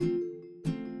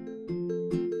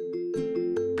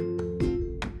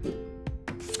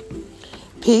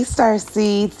Peace, Star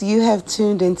Seeds. You have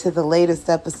tuned into the latest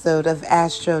episode of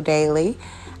Astro Daily.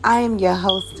 I am your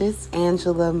hostess,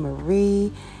 Angela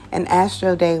Marie, and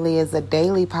Astro Daily is a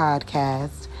daily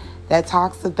podcast that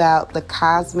talks about the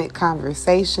cosmic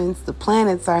conversations the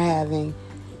planets are having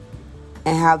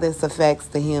and how this affects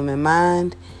the human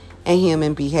mind and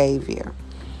human behavior.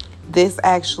 This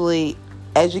actually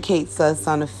educates us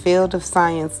on a field of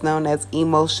science known as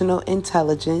emotional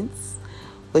intelligence,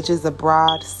 which is a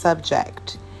broad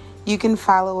subject. You can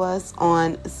follow us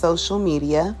on social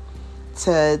media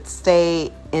to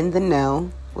stay in the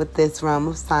know with this realm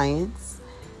of science.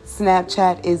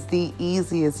 Snapchat is the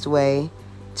easiest way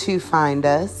to find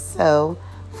us, so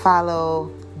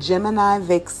follow Gemini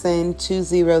Vixen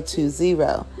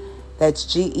 2020. That's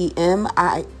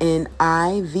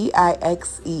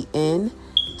GEMINIVIXEN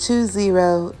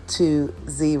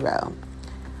 2020.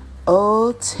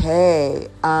 Okay.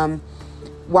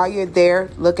 While you're there,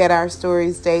 look at our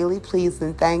stories daily, please,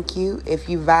 and thank you. If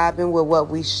you vibing with what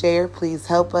we share, please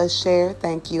help us share.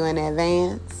 Thank you in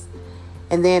advance.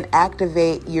 And then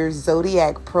activate your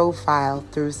Zodiac profile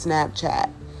through Snapchat.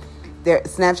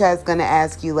 Snapchat is going to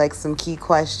ask you like some key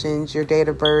questions, your date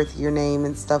of birth, your name,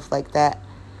 and stuff like that.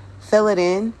 Fill it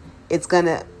in. It's going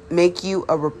to make you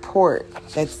a report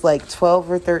that's like 12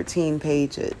 or 13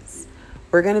 pages.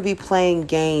 We're going to be playing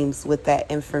games with that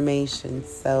information,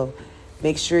 so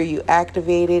make sure you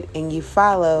activate it and you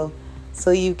follow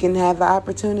so you can have the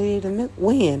opportunity to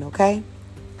win, okay?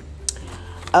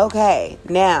 Okay,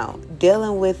 now,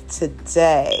 dealing with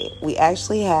today, we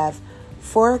actually have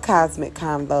 4 cosmic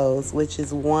combos, which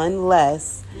is one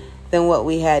less than what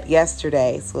we had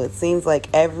yesterday. So it seems like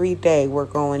every day we're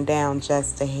going down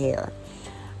just a hair.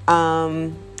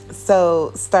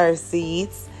 So, Star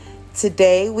Seeds,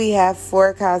 today we have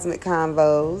 4 cosmic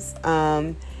combos.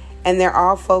 And they're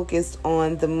all focused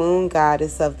on the moon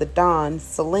goddess of the dawn,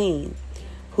 Selene,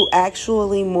 who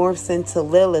actually morphs into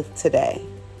Lilith today.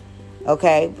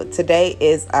 Okay, but today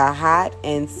is a hot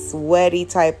and sweaty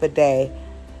type of day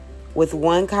with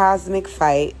 1 cosmic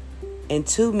fight and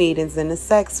 2 meetings in the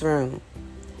sex room.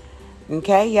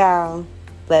 Okay, y'all,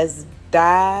 let's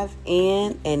dive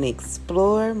in and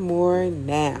explore more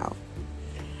now.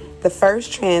 The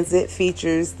first transit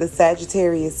features the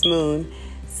Sagittarius moon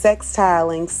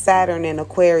sextiling Saturn in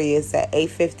Aquarius at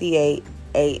 8:58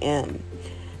 a.m.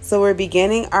 So we're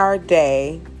beginning our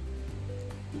day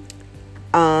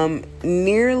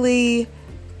nearly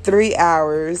 3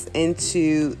 hours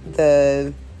into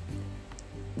the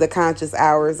conscious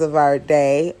hours of our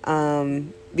day,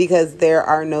 because there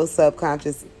are no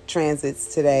subconscious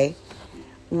transits today.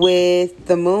 With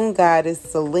the moon goddess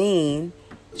Selene,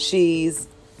 she's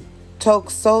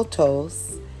Toxotos,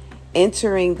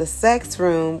 entering the sex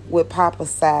room with Papa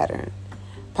Saturn.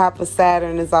 Papa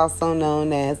Saturn is also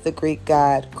known as the Greek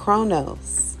god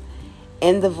Kronos,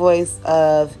 in the voice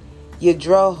of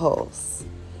Yadrohos.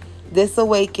 This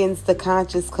awakens the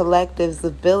conscious collective's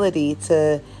ability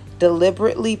to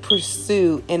deliberately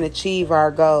pursue and achieve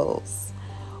our goals.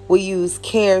 We use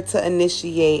care to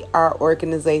initiate our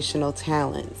organizational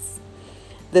talents.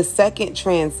 The second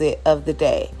transit of the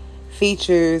day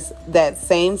features that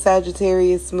same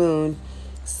Sagittarius moon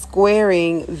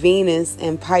squaring Venus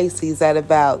and Pisces at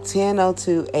about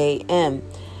 10:02 a.m.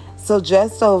 So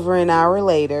just over an hour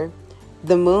later,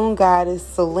 the moon goddess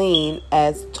Selene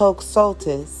as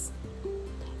Toxotis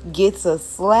gets the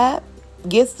slap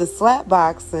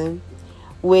boxing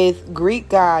with Greek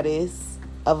goddess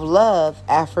of love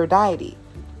Aphrodite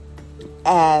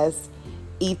as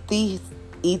Thetis.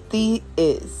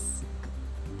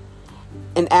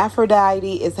 And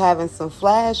Aphrodite is having some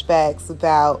flashbacks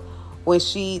about when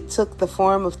she took the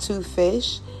form of 2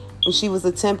 fish and she was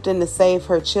attempting to save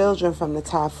her children from the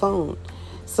typhoon.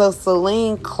 So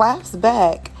Selene claps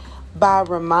back by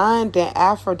reminding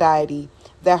Aphrodite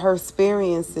that her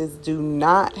experiences do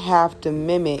not have to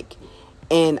mimic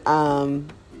in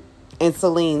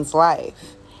Selene's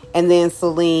life. And then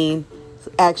Selene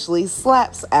actually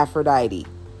slaps Aphrodite.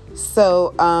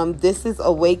 So this is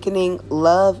awakening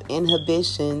love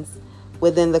inhibitions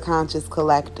within the conscious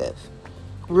collective,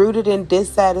 rooted in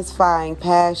dissatisfying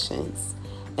passions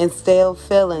and stale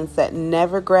feelings that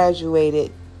never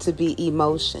graduated to be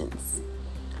emotions.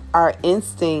 Our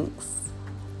instincts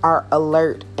are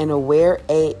alert and aware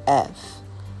AF.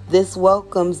 This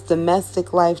welcomes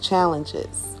domestic life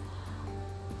challenges.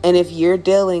 And if you're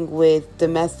dealing with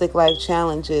domestic life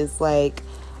challenges like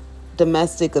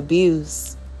domestic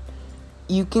abuse,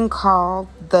 you can call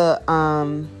the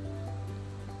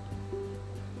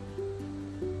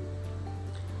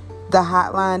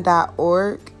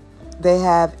hotline.org. They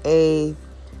have a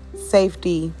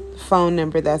safety phone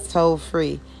number that's toll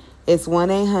free. It's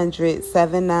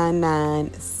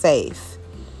 1-800-799-SAFE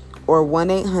or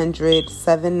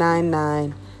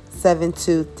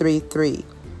 1-800-799-7233.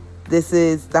 This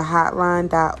is the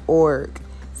hotline.org.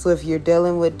 So if you're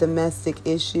dealing with domestic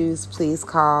issues, please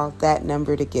call that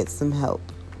number to get some help.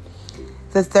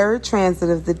 The third transit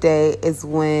of the day is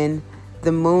when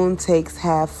the moon takes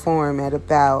half form at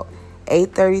about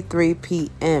 8:33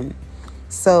 p.m.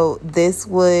 So this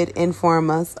would inform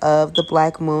us of the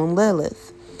Black Moon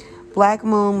Lilith. Black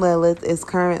Moon Lilith is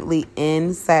currently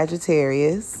in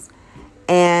Sagittarius,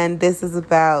 and this is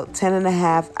about 10 and a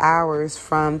half hours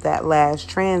from that last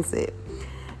transit.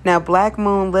 Now, Black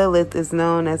Moon Lilith is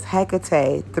known as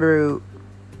Hecate through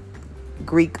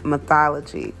Greek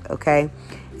mythology, okay?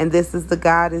 And this is the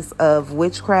goddess of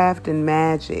witchcraft and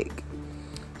magic.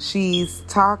 She's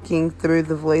talking through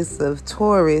the voice of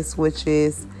Taurus, which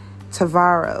is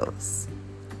Tavaros.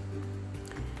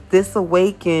 This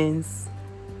awakens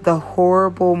the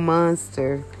horrible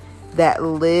monster that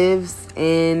lives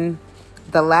in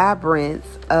the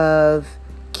labyrinth of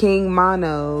King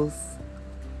Manos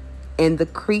in the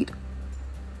Crete.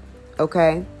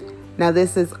 Okay? Now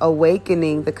this is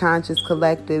awakening the conscious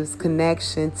collective's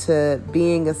connection to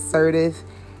being assertive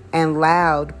and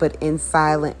loud, but in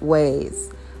silent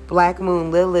ways. Black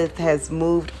Moon Lilith has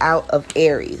moved out of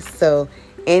Aries. So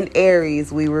in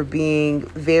Aries, we were being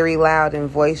very loud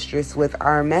and boisterous with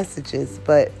our messages,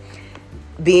 but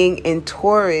being in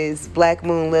Taurus, Black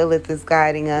Moon Lilith is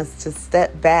guiding us to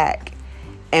step back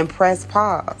and press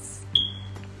pause.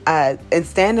 And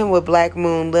standing with Black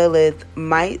Moon Lilith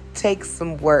might take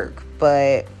some work,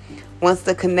 but once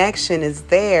the connection is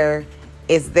there,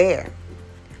 it's there.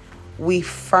 We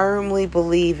firmly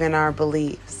believe in our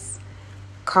beliefs.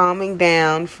 Calming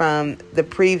down from the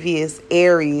previous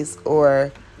Aries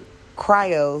or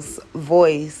Cryos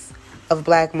voice of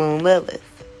Black Moon Lilith.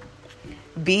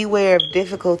 Beware of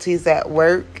difficulties at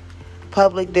work,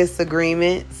 public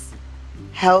disagreements,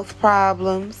 health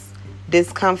problems,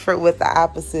 discomfort with the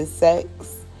opposite sex.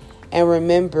 And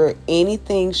remember,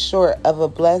 anything short of a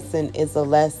blessing is a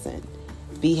lesson.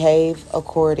 Behave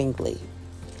accordingly.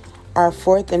 Our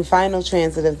fourth and final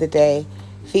transit of the day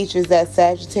features that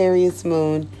Sagittarius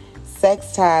moon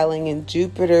sextiling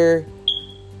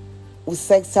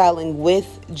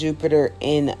with Jupiter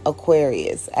in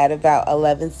Aquarius at about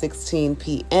 11:16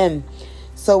 p.m.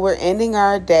 So we're ending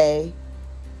our day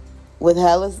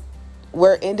hella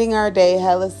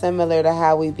similar to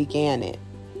how we began it.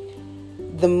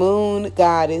 The moon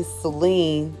goddess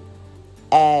Selene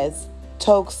as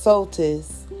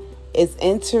Toxotis is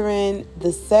entering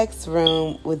the sex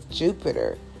room with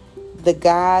Jupiter, the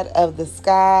god of the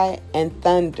sky and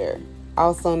thunder,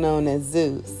 also known as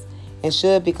Zeus, and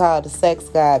should be called the sex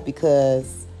god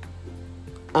because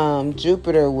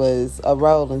Jupiter was a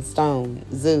rolling stone,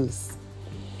 Zeus.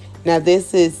 Now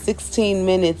this is 16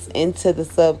 minutes into the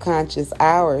subconscious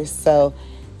hours, so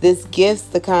this gifts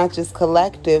the conscious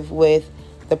collective with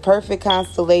the perfect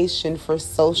constellation for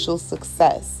social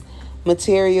success,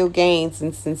 material gains,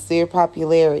 and sincere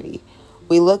popularity.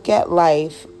 We look at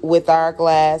life with our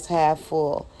glass half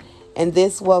full, and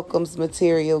this welcomes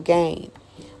material gain.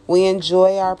 We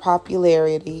enjoy our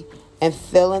popularity, and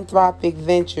philanthropic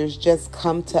ventures just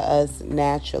come to us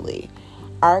naturally.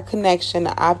 Our connection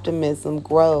to optimism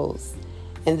grows,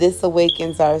 and this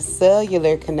awakens our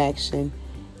cellular connection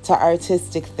to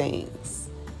artistic things,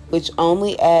 which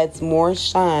only adds more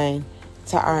shine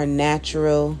to our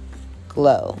natural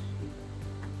glow.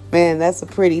 Man, that's a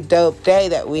pretty dope day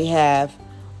that we have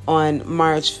on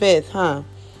March 5th, huh?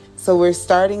 So we're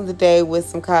starting the day with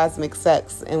some cosmic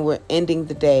sex, and we're ending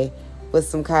the day with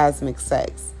some cosmic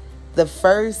sex. The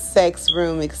first sex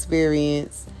room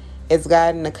experience is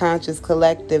guiding the conscious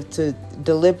collective to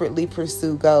deliberately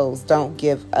pursue goals. Don't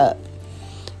give up.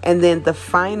 And then the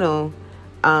final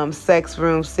sex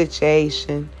room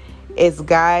situation is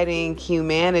guiding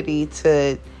humanity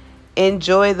to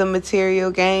enjoy the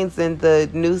material gains and the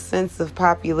new sense of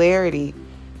popularity.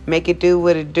 Make it do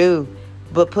what it do,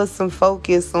 but put some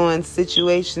focus on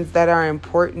situations that are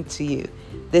important to you.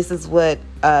 This is what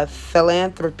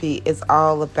philanthropy is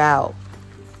all about.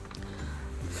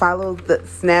 Follow the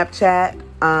Snapchat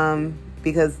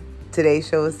because today's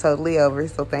show is totally over,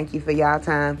 so thank you for y'all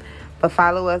time. But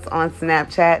follow us on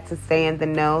Snapchat to stay in the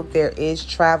know. There is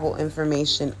travel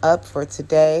information up for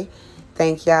today.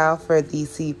 Thank y'all for the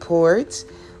support.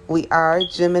 We are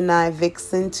Gemini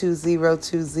Vixen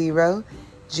 2020,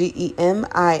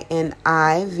 GEMINI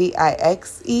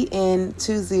VIXEN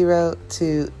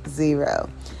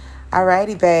 2020.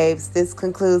 Alrighty, babes. This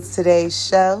concludes today's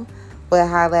show. We'll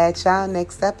holla at y'all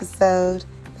next episode.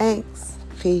 Thanks.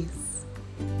 Peace.